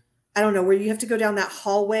Oil. I don't know, where you have to go down that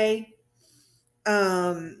hallway.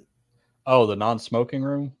 The non-smoking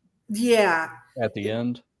room. Yeah. At the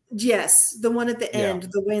end. Yes, the one at the end,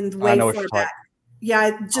 the wind way far back.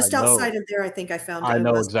 Yeah, just outside of there, I think I found. I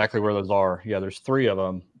know exactly where those are. Yeah, there's 3 of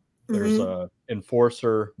them. There's a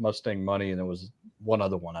Enforcer, Mustang Money, and there was one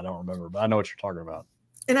other one I don't remember, but I know what you're talking about.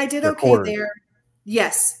 And I did okay there.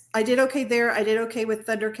 Yes, I did okay there. I did okay with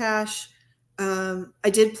Thunder Cash. I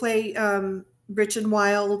did play Rich and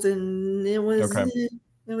Wild, and it was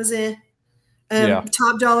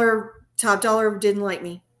Top Dollar didn't like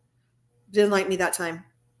me. Didn't like me that time.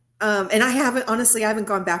 And I haven't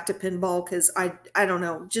gone back to pinball because I don't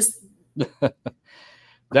know, just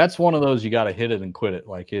that's one of those you got to hit it and quit it.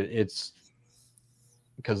 Like it's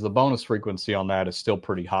because the bonus frequency on that is still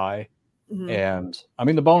pretty high. And I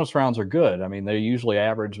mean, the bonus rounds are good. I mean, they usually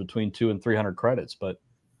average between 200 and 300 credits, but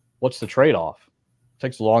what's the trade-off? It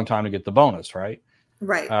takes a long time to get the bonus, right?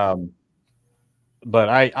 Right. But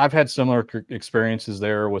I've had similar experiences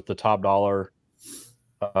there with the Top Dollar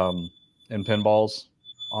and pinballs,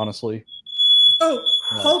 honestly. Oh,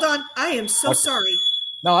 hold on. I am so sorry.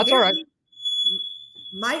 No, that's all right.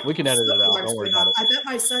 We can edit it out. Don't worry about it. I bet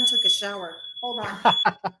my son took a shower. Hold on.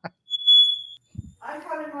 I'm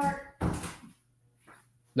coming, Mark.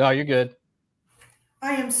 No, you're good.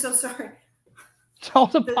 I am so sorry.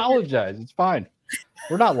 Don't apologize. It's fine.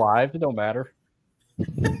 We're not live. It don't matter.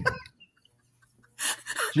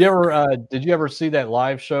 Did you ever see that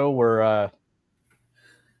live show where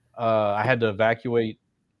I had to evacuate?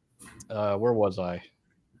 Where was I?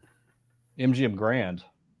 MGM Grand.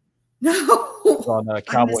 No. On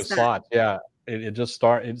Cowboy Slots. Yeah. It just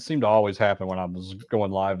started. It seemed to always happen when I was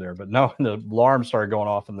going live there, but no, the alarm started going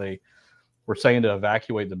off and they were saying to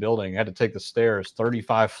evacuate the building. I had to take the stairs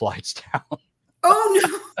 35 flights down.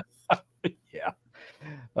 Oh no. Yeah.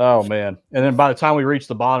 Oh man. And then by the time we reached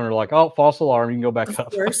the bottom, we're like, oh, false alarm. You can go back up.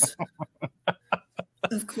 Of course.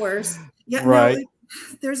 Of course. Yeah. Right. No,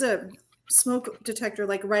 there's a smoke detector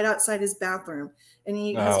like right outside his bathroom, and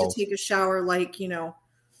he has to take a shower like,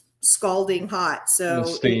 scalding hot. So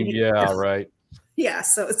steam. Right. Yeah.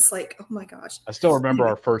 So it's like, oh my gosh. I still remember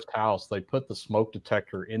our first house. They put the smoke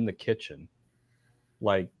detector in the kitchen,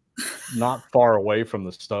 like not far away from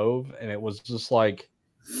the stove. And it was just like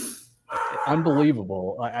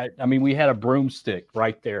unbelievable. I mean, we had a broomstick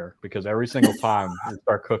right there because every single time we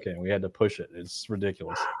start cooking, we had to push it. It's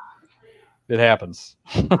ridiculous. It happens.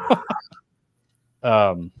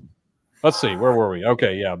 Let's see. Where were we?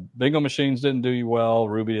 Okay. Yeah. Bingo machines didn't do you well.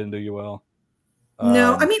 Ruby didn't do you well.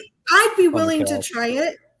 No, I mean, I'd be willing to try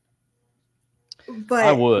it, but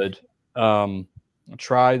I would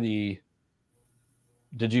try the.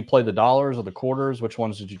 Did you play the dollars or the quarters? Which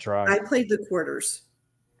ones did you try? I played the quarters.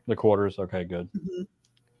 The quarters. Okay, good.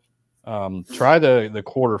 Try the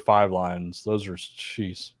quarter 5 lines. Those are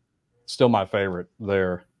still my favorite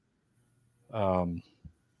there.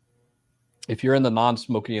 If you're in the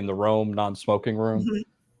non-smoking room,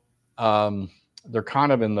 they're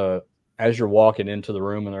kind of as you're walking into the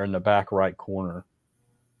room, and they're in the back right corner.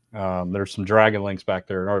 There's some dragon links back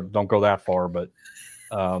there. Or don't go that far, but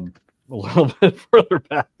a little bit further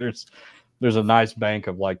back, there's a nice bank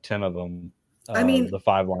of like 10 of them. I mean, the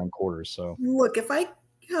 5-line quarters. So look, if I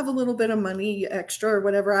have a little bit of money extra or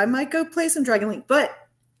whatever, I might go play some Dragon Link. But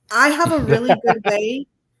I have a really good way.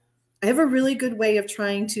 I have a really good way of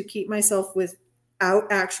trying to keep myself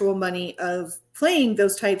without actual money of playing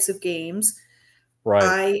those types of games. Right.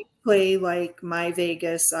 I play like My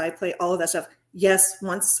Vegas. I play all of that stuff. Yes,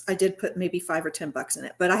 once I did put maybe $5 or $10 in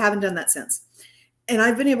it, but I haven't done that since. And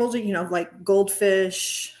I've been able to, like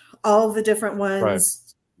Goldfish, all the different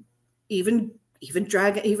ones, even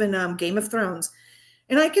Game of Thrones.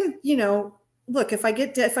 And I can, look, if I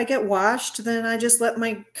get washed, then I just let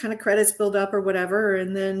my kind of credits build up or whatever.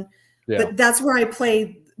 And then, but that's where I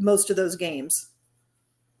play most of those games.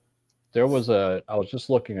 I was just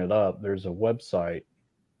looking it up. There's a website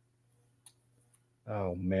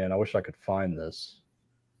Oh man, I wish I could find this.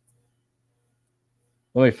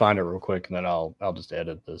 Let me find it real quick, and then I'll just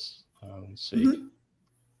edit this. Let's see. Mm-hmm.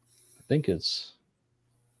 I think it's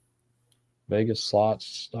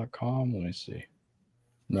vegasslots.com. Let me see.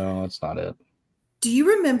 No, that's not it. Do you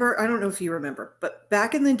remember? I don't know if you remember, but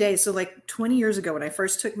back in the day, so like 20 years ago, when I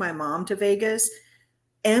first took my mom to Vegas,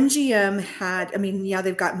 MGM had, I mean, yeah,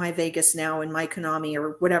 they've got My Vegas now and My Konami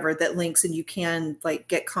or whatever that links and you can like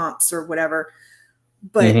get comps or whatever.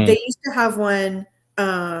 But Mm-hmm. they used to have one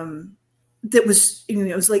that was, you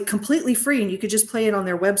know, it was like completely free and you could just play it on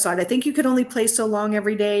their website. I think you could only play so long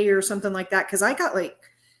every day or something like that. Cause I got like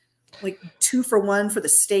 2 for 1 for the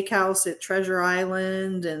steakhouse at Treasure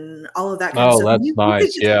Island and all of that kind of Oh, stuff. that's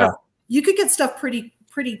nice. Yeah. You could get stuff pretty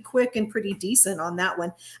quick and pretty decent on that one.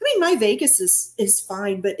 I mean, My Vegas is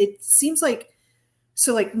fine, but it seems like,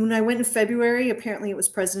 so like when I went in February, apparently it was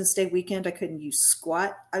President's Day weekend. I couldn't use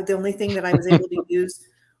squat. The only thing that I was able to use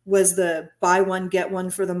was the buy one, get one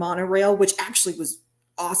for the monorail, which actually was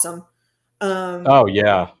awesome. Oh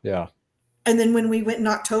yeah, yeah. And then when we went in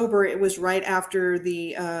October, it was right after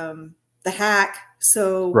the hack.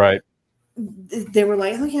 So Right. they were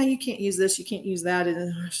like, oh yeah, you can't use this, you can't use that.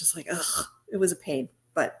 And I was just like, ugh, it was a pain.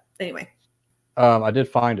 But anyway. I did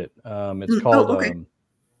find it. It's called okay.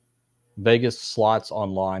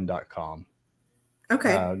 vegasslotsonline.com.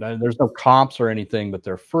 Okay. There's no comps or anything, but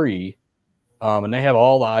they're free. And they have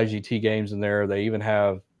all the IGT games in there. They even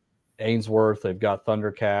have Ainsworth. They've got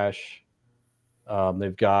Thunder Cash.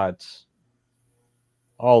 They've got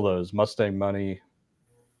all those Mustang Money.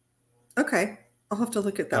 Okay. I'll have to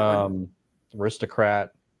look at that one.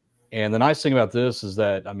 Aristocrat. And the nice thing about this is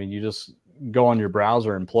that, I mean, you just go on your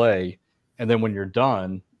browser and play. And then when you're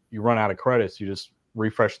done, you run out of credits. You just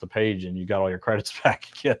refresh the page and you got all your credits back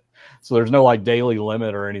again. So there's no like daily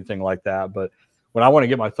limit or anything like that. But when I want to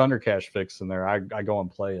get my Thunder Cash fix in there, I go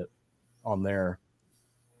and play it on there.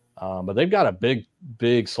 But they've got a big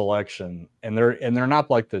selection, and they're not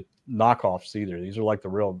like the knockoffs either. These are like the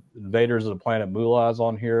real Invaders of the Planet Moolah's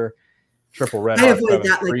on here. Triple Red Hot 7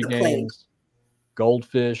 free games,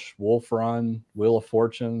 Goldfish, Wolf Run, Wheel of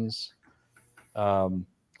Fortunes. A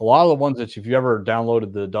lot of the ones that if you ever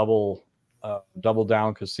downloaded the Double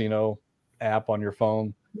Down Casino app on your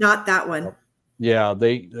phone, not that one. Yeah,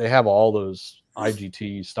 they have all those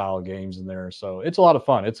IGT style games in there, so it's a lot of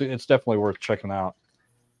fun. It's definitely worth checking out.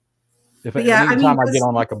 Anytime I get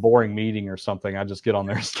on like a boring meeting or something, I just get on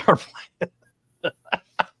there and start playing.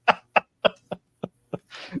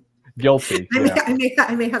 Guilty. I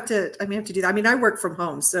may have to do that. I mean, I work from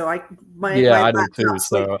home, so I do too.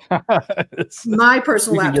 So my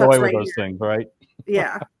personal laptop's get away with right those here. Things, right?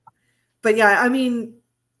 Yeah, but yeah, I mean,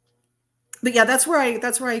 but yeah, that's where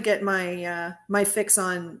I get my my fix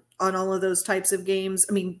on all of those types of games.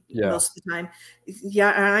 I mean, most of the time,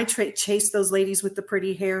 yeah. And I chase those ladies with the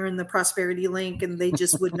pretty hair and the prosperity link, and they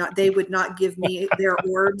just would not. They would not give me their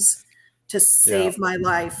orbs to save my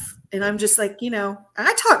life. And I'm just like,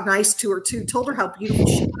 I talked nice to her too, told her how beautiful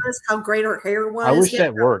she was, how great her hair was. I wish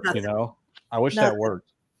that worked, I wish that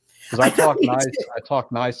worked. Because I talked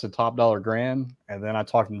nice to Top Dollar Grand, and then I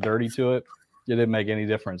talked dirty to it. It didn't make any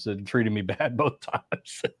difference. It treated me bad both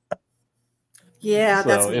times. Yeah,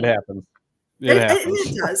 so it happens.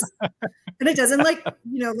 It does. And it does. And like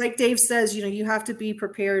Dave says, you have to be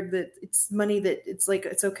prepared that it's money that it's like,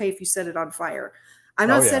 it's okay if you set it on fire. I'm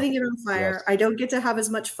not setting it on fire. Yes. I don't get to have as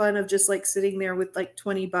much fun of just like sitting there with like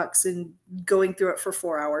 $20 and going through it for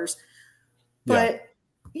 4 hours. But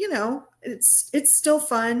it's still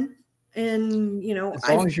fun. And as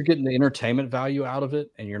long as you're getting the entertainment value out of it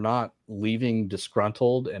and you're not leaving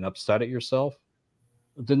disgruntled and upset at yourself,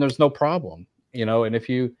 then there's no problem. And if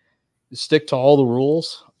you stick to all the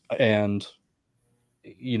rules and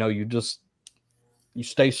you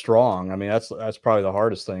stay strong. I mean, that's probably the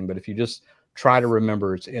hardest thing. But if you just try to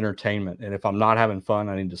remember it's entertainment, and if I'm not having fun,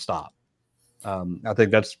 I need to stop. I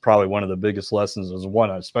think that's probably one of the biggest lessons, is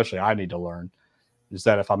one especially I need to learn, is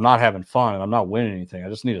that if I'm not having fun and I'm not winning anything, I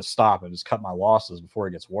just need to stop and just cut my losses before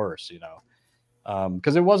it gets worse,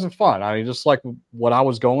 because it wasn't fun. I mean, just like what I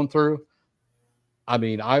was going through, I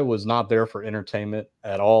mean, I was not there for entertainment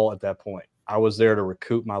at all at that point. I was there to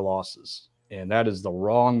recoup my losses, and that is the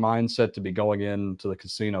wrong mindset to be going into the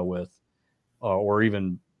casino with, or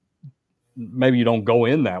even maybe you don't go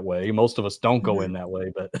in that way. Most of us don't go in that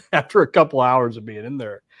way, but after a couple hours of being in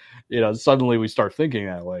there, suddenly we start thinking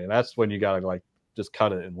that way. And that's when you got to like just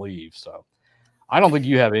cut it and leave. So I don't think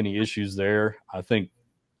you have any issues there. I think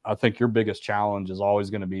your biggest challenge is always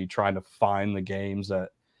going to be trying to find the games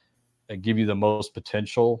that give you the most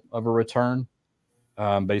potential of a return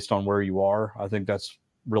based on where you are. I think that's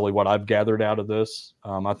really what I've gathered out of this.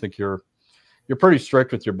 I think you're pretty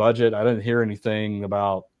strict with your budget. I didn't hear anything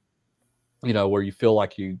about, where you feel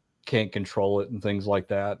like you can't control it and things like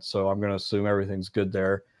that. So I'm going to assume everything's good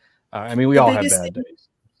there. I mean, we The all have biggest bad thing, days.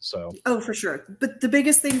 So, oh, for sure. But the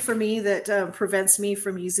biggest thing for me that prevents me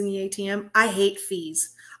from using the ATM, I hate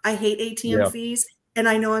fees. I hate ATM yeah. fees, and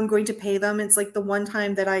I know I'm going to pay them. It's like the one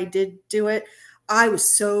time that I did do it, I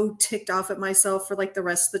was so ticked off at myself for like the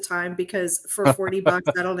rest of the time because for 40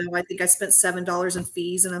 bucks, I don't know, I think I spent $7 in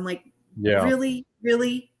fees, and I'm like, Yeah. really,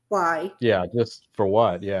 really, why? Yeah. Just for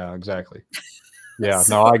what? Yeah, exactly. Yeah.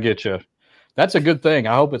 So No, I get you. That's a good thing.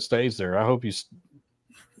 I hope it stays there. I hope you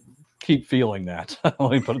keep feeling that.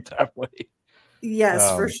 Let me put it that way.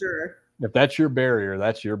 yes, for sure. If that's your barrier,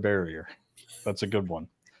 that's your barrier. That's a good one.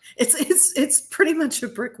 It's pretty much a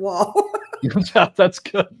brick wall. That's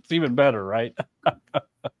good. It's even better, right?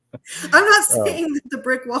 I'm not saying that the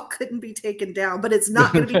brick wall couldn't be taken down, but it's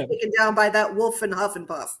not going to be taken down by that wolf and huff and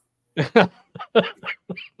puff.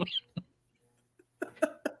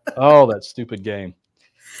 Oh, that stupid game.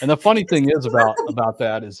 And the funny thing is about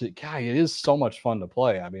that is it is so much fun to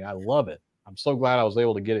play. I mean, I love it. I'm so glad I was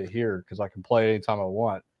able to get it here because I can play anytime I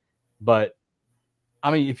want. But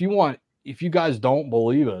I mean, if you guys don't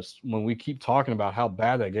believe us when we keep talking about how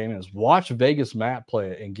bad that game is, watch Vegas Matt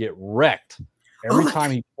play it and get wrecked every time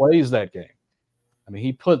he plays that game. I mean,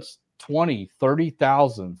 he puts $20,000,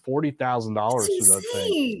 $30,000, $40,000 through that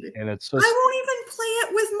thing, and it's just, I won't even play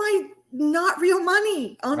it with my not real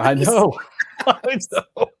money. I know. I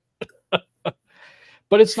know.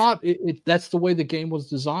 But it's not. That's the way the game was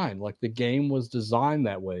designed. Like the game was designed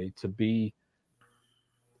that way to be.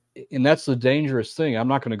 And that's the dangerous thing. I'm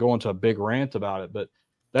not going to go into a big rant about it, but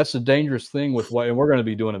that's the dangerous thing with what, and we're going to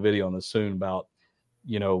be doing a video on this soon about,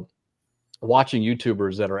 watching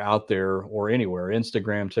YouTubers that are out there or anywhere,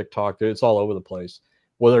 Instagram, TikTok, it's all over the place,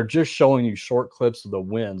 where they're just showing you short clips of the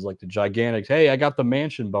wins, like the gigantic, hey, I got the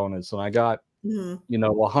mansion bonus and I got,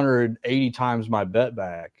 180 times my bet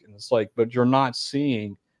back. And it's like, but you're not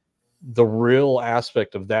seeing the real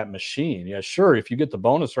aspect of that machine. Yeah, sure. If you get the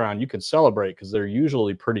bonus round, you can celebrate because they're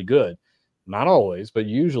usually pretty good. Not always, but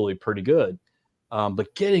usually pretty good.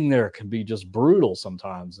 But getting there can be just brutal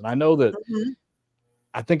sometimes. And I know that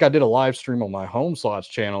I think I did a live stream on my home slots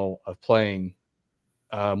channel of playing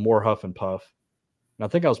more Huff and Puff. And I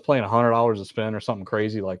think I was playing $100 a spin or something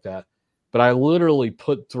crazy like that. But I literally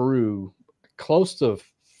put through close to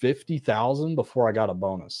 50,000 before I got a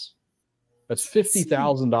bonus. That's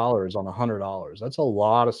 $50,000 on $100. That's a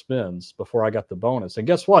lot of spins before I got the bonus. And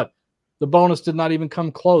guess what? The bonus did not even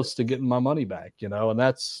come close to getting my money back, and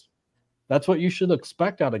that's what you should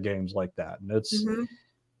expect out of games like that. And it's,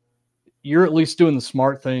 you're at least doing the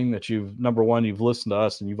smart thing that number one, you've listened to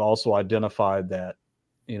us and you've also identified that,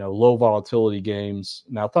 low volatility games.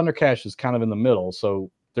 Now Thunder Cash is kind of in the middle.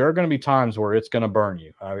 So there are going to be times where it's going to burn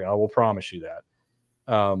you. I will promise you that.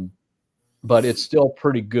 But it's still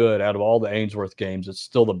pretty good out of all the Ainsworth games. It's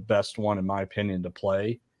still the best one, in my opinion, to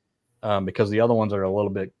play because the other ones are a little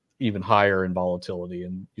bit even higher in volatility,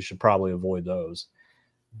 and you should probably avoid those.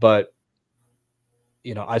 But,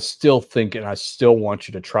 I still think, and I still want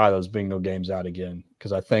you to try those bingo games out again,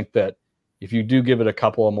 because I think that if you do give it a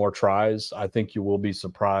couple of more tries, I think you will be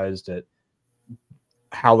surprised at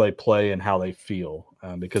how they play and how they feel,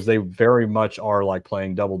 because they very much are like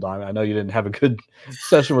playing Double Diamond. I know you didn't have a good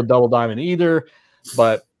session with Double Diamond either,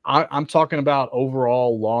 but I'm talking about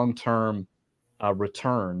overall long-term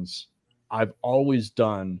returns. I've always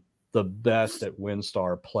done the best at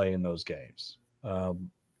WinStar playing those games.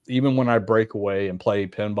 Even when I break away and play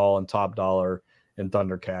Pinball and Top Dollar and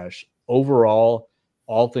Thunder Cash, overall,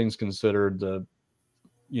 all things considered, the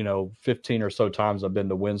 15 or so times I've been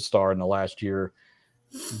to WinStar in the last year,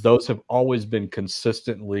 those have always been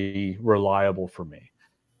consistently reliable for me.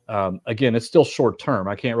 Again, it's still short term.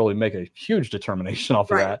 I can't really make a huge determination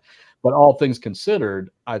off of that. But all things considered,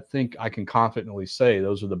 I think I can confidently say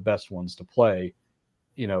those are the best ones to play,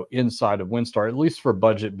 inside of WinStar, at least for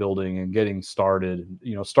budget building and getting started.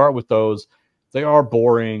 Start with those. They are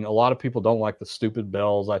boring. A lot of people don't like the stupid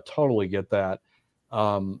bells. I totally get that.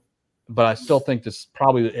 But I still think this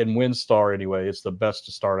probably, in WinStar anyway, it's the best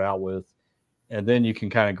to start out with. And then you can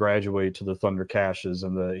kind of graduate to the Thunder Cashes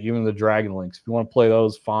and even the Dragon Links. If you want to play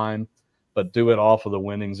those, fine, but do it off of the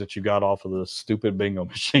winnings that you got off of the stupid bingo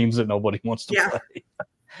machines that nobody wants to play.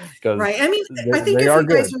 Right. I mean,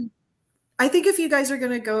 I think if you guys are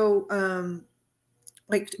going to go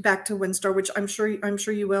like back to WinStar, which I'm sure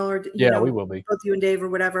you will, or we will be, both you and Dave or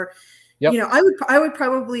whatever. Yep. I would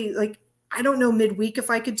probably, like, I don't know midweek if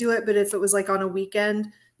I could do it, but if it was like on a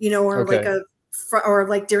weekend, or like or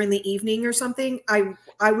like during the evening or something, I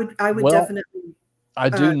would Well, definitely. I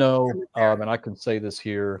do know, come there. and I can say this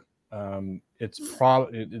here. It's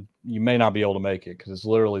probably you may not be able to make it because it's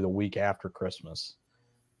literally the week after Christmas.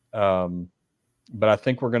 But I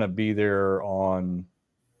think we're going to be there on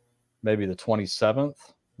maybe the 27th,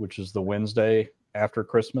 which is the Wednesday after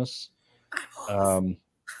Christmas. I'm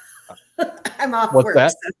off What's work.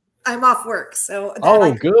 that? So I'm off work, so that Oh,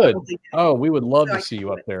 I could good. probably do. Oh, we would love So to I see can you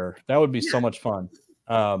do up it. there. That would be so Yeah. much fun.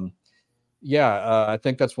 Yeah, I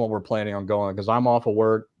think that's when we're planning on going because I'm off of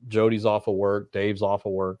work, Jody's off of work, Dave's off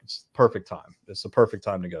of work. It's the perfect time. It's the perfect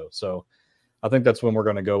time to go. So I think that's when we're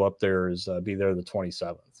going to go up there is be there the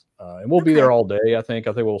 27th. And we'll be Okay. there all day. I think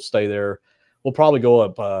we'll stay there. We'll probably go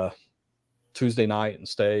up Tuesday night and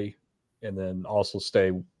stay, and then also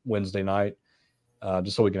stay Wednesday night,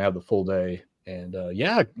 just so we can have the full day. And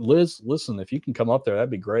yeah, Liz, listen, if you can come up there, that'd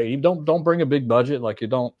be great. You don't bring a big budget, like you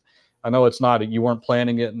don't. I know it's not you weren't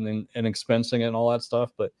planning it and expensing it and all that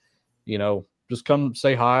stuff, but just come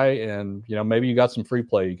say hi, and maybe you got some free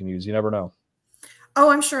play you can use. You never know. Oh,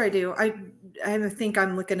 I'm sure I do. I think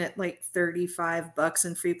I'm looking at like $35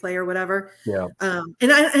 in free play or whatever. Yeah.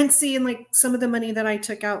 And seeing like some of the money that I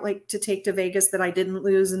took out like to take to Vegas that I didn't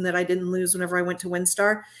lose and that I didn't lose whenever I went to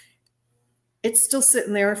WinStar, it's still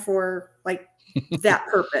sitting there for like that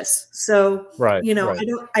purpose. So, Right.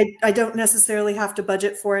 I don't necessarily have to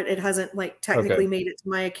budget for it. It hasn't like technically made it to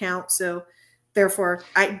my account. So therefore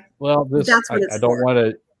I it's don't for. want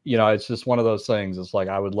to, it's just one of those things. It's like,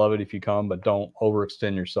 I would love it if you come, but don't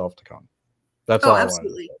overextend yourself to come. That's Oh, all I want.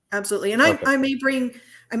 absolutely. Absolutely. And Okay. I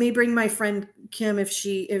may bring my friend Kim if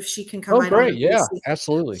she can come. Oh, I don't great. know. Yeah,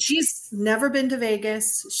 absolutely. She's never been to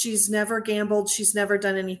Vegas. She's never gambled. She's never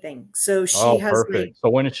done anything. So she Oh, has perfect. So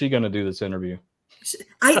when is she going to do this interview?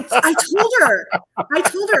 I told her. I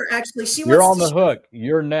told her actually You're on the hook.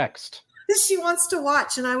 You're next. She wants to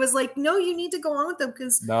watch, and I was like, "No, you need to go on with them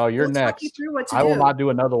because no, you're we'll next. Talk you through what to I do. will not do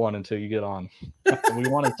another one until you get on. We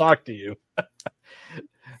want to talk to you.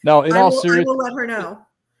 No, in all seriousness, I will let her know.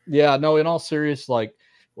 Yeah, no, in all serious, like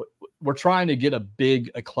we're trying to get a big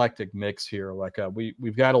eclectic mix here. Like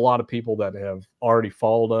we've got a lot of people that have already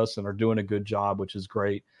followed us and are doing a good job, which is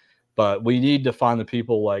great. But we need to find the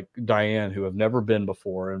people like Diane who have never been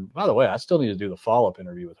before. And by the way, I still need to do the follow-up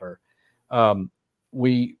interview with her.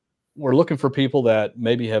 We're looking for people that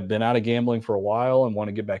maybe have been out of gambling for a while and want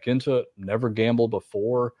to get back into it, never gambled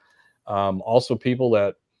before. Also people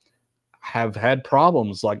that have had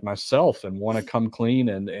problems like myself and want to come clean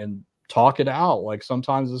and talk it out. Like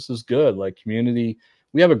sometimes this is good. Like community,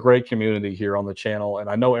 we have a great community here on the channel, and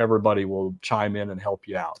I know everybody will chime in and help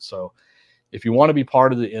you out. So if you want to be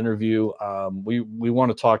part of the interview, we want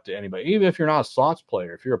to talk to anybody, even if you're not a slots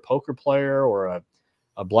player. If you're a poker player or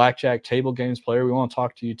a blackjack table games player, we want to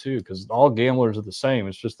talk to you too, because all gamblers are the same.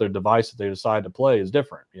 It's just their device that they decide to play is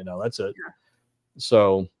different. That's it. Yeah.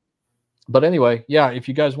 So, but anyway, yeah, if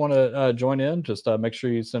you guys want to join in, just make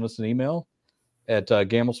sure you send us an email at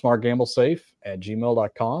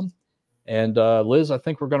gamblesmartgamblesafe@gmail.com. And Liz, I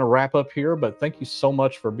think we're going to wrap up here, but thank you so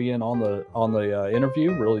much for being on the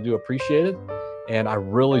interview. Really do appreciate it. And I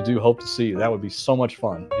really do hope to see you. That would be so much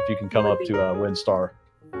fun if you can come up to WinStar.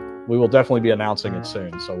 We will definitely be announcing it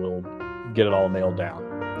soon, so we'll get it all nailed down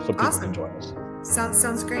so people can join us.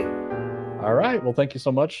 Sounds great. All right. Well, thank you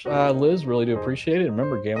so much, Liz. Really do appreciate it.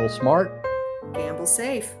 Remember, gamble smart. Gamble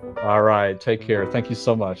safe. All right. Take care. Thank you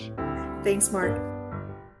so much. Thanks, Mark.